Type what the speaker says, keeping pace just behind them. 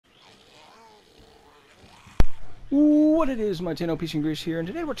What it is, my Tino Peace and Grease here, and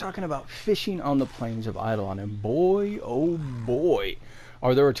today we're talking about fishing on the plains of Eidolon, and boy, oh boy,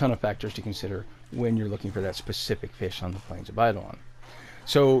 are there a ton of factors to consider when you're looking for that specific fish on the plains of Eidolon.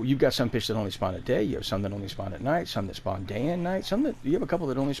 So you've got some fish that only spawn at day, you have some that only spawn at night, some that spawn day and night, you have a couple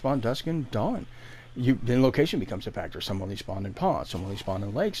that only spawn dusk and dawn. Then location becomes a factor. Some only spawn in ponds, some only spawn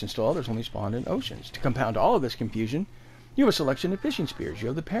in lakes, and still others only spawn in oceans. To compound all of this confusion, you have a selection of fishing spears. You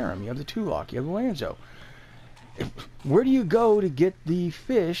have the param, you have the tulok, you have the lanzo. Where do you go to get the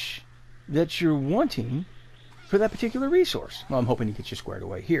fish that you're wanting for that particular resource? Well, I'm hoping to get you squared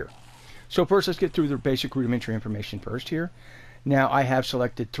away here. So first, let's get through the basic rudimentary information first here. Now, I have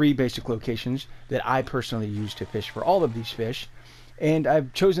selected 3 basic locations that I personally use to fish for all of these fish, and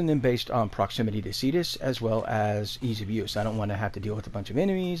I've chosen them based on proximity to Cetus as well as ease of use. I don't want to have to deal with a bunch of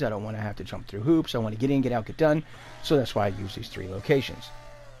enemies. I don't want to have to jump through hoops. I want to get in, get out, get done. So that's why I use these 3 locations.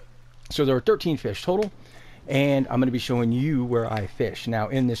 So there are 13 fish total, and I'm going to be showing you where I fish. Now,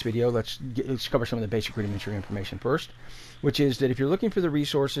 in this video, let's cover some of the basic rudimentary information first, which is that if you're looking for the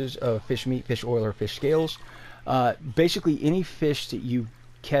resources of fish meat, fish oil, or fish scales, basically any fish that you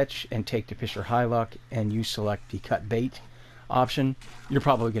catch and take to Fish or High Luck and you select the cut bait option, you're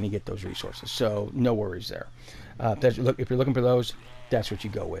probably going to get those resources. So no worries there. If you're looking for those, that's what you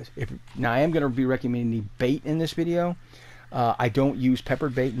go with. Now, I am going to be recommending the bait in this video. I don't use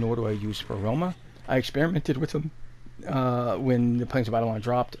peppered bait, nor do I use aroma. I experimented with them when the Plains of Eidolon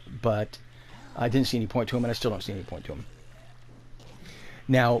dropped, but I didn't see any point to them, and I still don't see any point to them.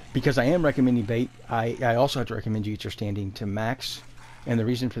 Now, because I am recommending bait, I also have to recommend you get your standing to max, and the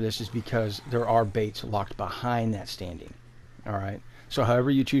reason for this is because there are baits locked behind that standing. All right, so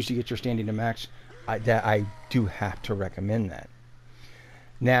however you choose to get your standing to max, I do have to recommend that.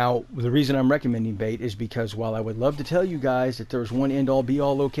 Now, the reason I'm recommending bait is because while I would love to tell you guys that there's one end-all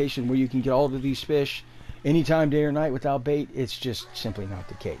be-all location where you can get all of these fish anytime, day or night without bait, it's just simply not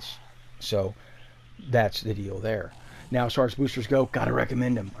the case. So that's the deal there. Now, as far as boosters go, gotta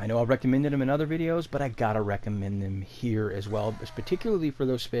recommend them. I know I've recommended them in other videos, but I gotta recommend them here as well, particularly for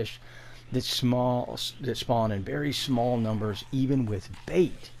those fish that spawn in very small numbers, even with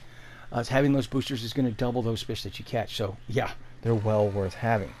bait. Having those boosters is going to double those fish that you catch. So yeah, they're well worth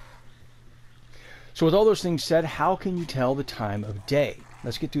having. So with all those things said, how can you tell the time of day?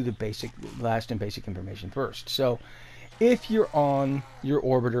 Let's get through the last and basic information first. So if you're on your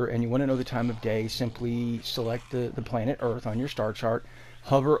orbiter and you want to know the time of day, simply select the planet Earth on your star chart,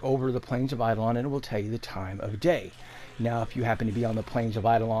 hover over the plains of Eidolon, and it will tell you the time of day. Now, if you happen to be on the plains of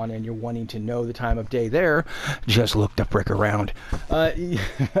Eidolon and you're wanting to know the time of day there, just look the frick around.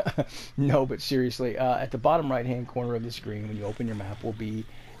 No, but seriously, at the bottom right-hand corner of the screen, when you open your map, will be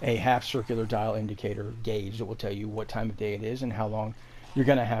a half-circular dial indicator gauge that will tell you what time of day it is and how long you're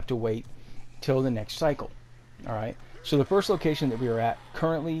going to have to wait till the next cycle. All right. So the first location that we are at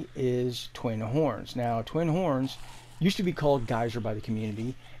currently is Twin Horns. Now, Twin Horns used to be called Geyser by the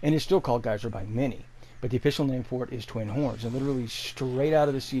community, and is still called Geyser by many. But the official name for it is Twin Horns. And literally straight out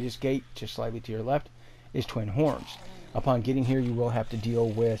of the Cetus gate, just slightly to your left, is Twin Horns. Upon getting here, you will have to deal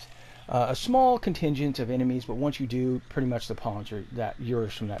with a small contingent of enemies, but once you do, pretty much the pawns are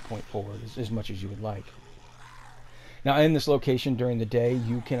yours from that point forward, as much as you would like. Now, in this location during the day,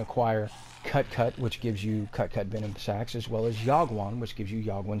 you can acquire khut-khut, which gives you khut-khut venom sacs, as well as yagwan, which gives you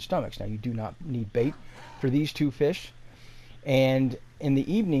yagwan stomachs. Now, you do not need bait for these 2 fish. And in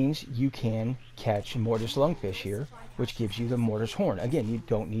the evenings, you can catch mortis lungfish here, which gives you the mortis horn. Again, you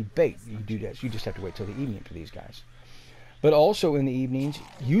don't need bait. You do this. You just have to wait till the evening for these guys. But also in the evenings,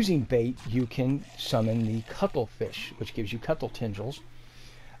 using bait, you can summon the cuttlefish, which gives you cuttle tendrils.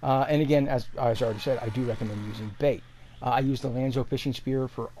 And again, as I already said, I do recommend using bait. I use the Lanzo fishing spear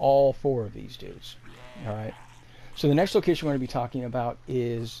for all 4 of these dudes. All right. So the next location we're going to be talking about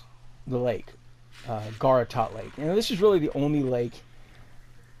is the lake. Garatot Lake. And this is really the only lake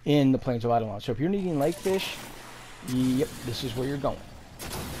in the Plains of Eidolon. So if you're needing lake fish, yep, this is where you're going.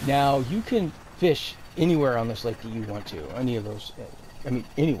 Now, you can fish anywhere on this lake that you want to. Any of those,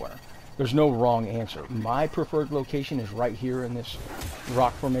 anywhere. There's no wrong answer. My preferred location is right here in this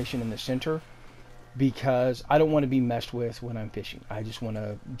rock formation in the center, because I don't want to be messed with when I'm fishing. I just want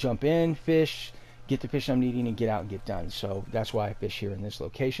to jump in, fish, get the fish I'm needing, and get out and get done. So that's why I fish here in this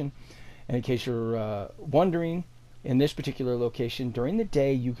location. And in case you're wondering, in this particular location, during the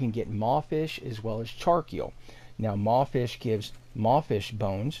day, you can get mawfish as well as chark-eel. Now, mawfish gives mawfish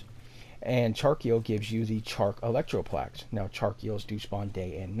bones, and chark-eel gives you the chark electroplaques. Now, chark-eels do spawn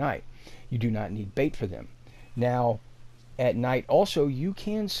day and night. You do not need bait for them. Now, at night, also, you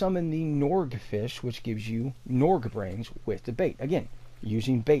can summon the Norg fish, which gives you Norg brains with the bait. Again,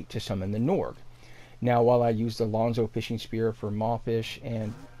 using bait to summon the Norg. Now, while I use the Lonzo fishing spear for mawfish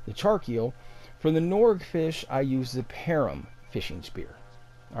and the chark eel, for the Norg fish, I use the Param fishing spear.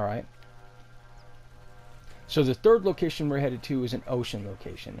 All right. So the third location we're headed to is an ocean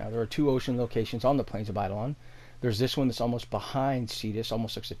location. Now, there are 2 ocean locations on the plains of Eidolon. There's this one that's almost behind Cetus,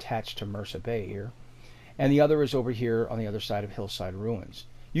 almost looks attached to Mersa Bay here. And the other is over here on the other side of Hillside Ruins.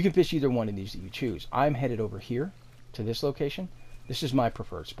 You can fish either one of these that you choose. I'm headed over here to this location. This is my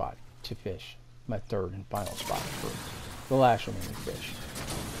preferred spot to fish, my third and final spot for the last remaining fish.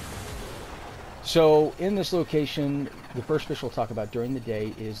 So in this location, the first fish we'll talk about during the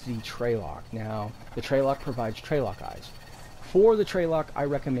day is the Traylock. Now, the Traylock provides Traylock eyes. For the Traylock, I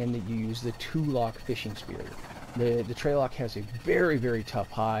recommend that you use the 2-lock fishing spear. The Traylock has a very, very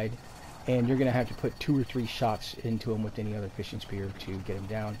tough hide, and you're going to have to put 2 or 3 shots into him with any other fishing spear to get him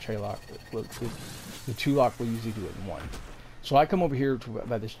down. Traylock, the 2-lock will usually do it in 1. So I come over here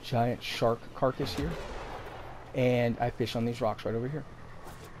by this giant shark carcass here, and I fish on these rocks right over here.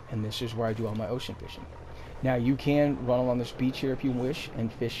 And this is where I do all my ocean fishing. Now, you can run along this beach here if you wish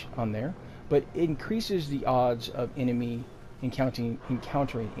and fish on there, but it increases the odds of encountering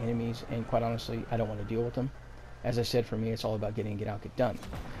enemies, and quite honestly, I don't want to deal with them. As I said, for me, it's all about get out, get done.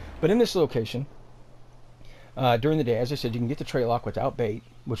 But in this location, during the day, as I said, you can get the Traylock without bait,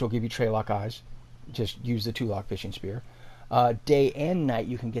 which will give you Traylock eyes. Just use the 2-lock fishing spear. Day and night,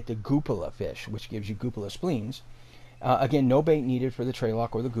 you can get the Gupala fish, which gives you Gupala spleens. Again, no bait needed for the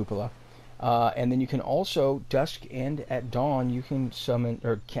Traylock or the Gupala. And then you can also, dusk and at dawn, you can summon,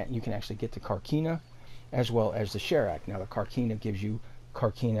 or you can actually get the Carkina as well as the Sherak. Now, the Carkina gives you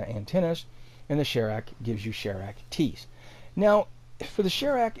Carkina antennas, and the Sherak gives you Sherak teeth. Now, for the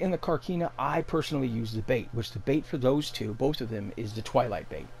Sherak and the Carkina, I personally use the bait, which the bait for those two, both of them, is the twilight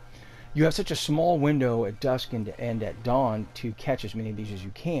bait. You have such a small window at dusk and at dawn to catch as many of these as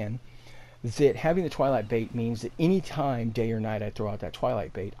you can, that having the twilight bait means that any time, day or night, I throw out that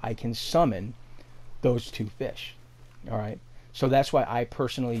twilight bait, I can summon those 2 fish. All right. So that's why I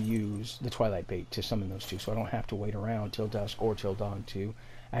personally use the twilight bait to summon those 2, so I don't have to wait around till dusk or till dawn to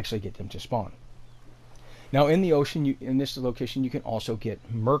actually get them to spawn. Now, in the ocean, in this location, you can also get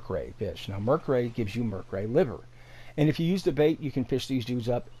Mercray fish. Now, Mercray gives you Mercray liver. And if you use the bait, you can fish these dudes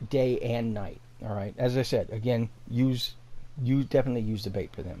up day and night. All right. As I said, again, you definitely use the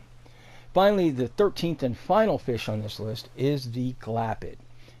bait for them. Finally, the 13th and final fish on this list is the Glapid.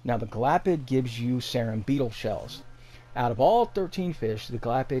 Now, the Glapid gives you serum beetle shells. Out of all 13 fish, the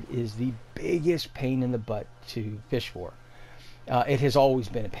Glapid is the biggest pain in the butt to fish for. It has always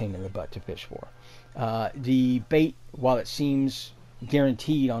been a pain in the butt to fish for. The bait, while it seems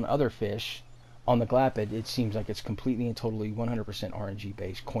guaranteed on other fish, on the Glapid, it seems like it's completely and totally 100% RNG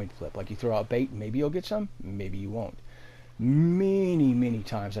based coin flip. Like, you throw out bait, maybe you'll get some, maybe you won't. Many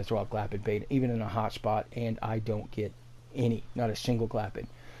times I throw out Glapid bait, even in a hot spot, and I don't get any, not a single Glapid.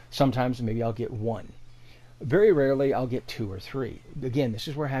 Sometimes maybe I'll get 1. Very rarely I'll get 2 or 3. Again, this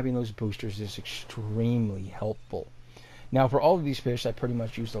is where having those boosters is extremely helpful. Now, for all of these fish, I pretty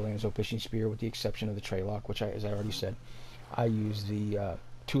much use the Lanzo fishing spear, with the exception of the Traylock, which, as I already said, I use the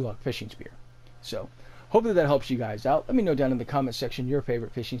 2-lock fishing spear. So, hopefully that helps you guys out. Let me know down in the comment section your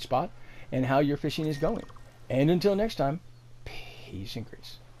favorite fishing spot and how your fishing is going. And until next time, peace and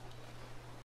grease.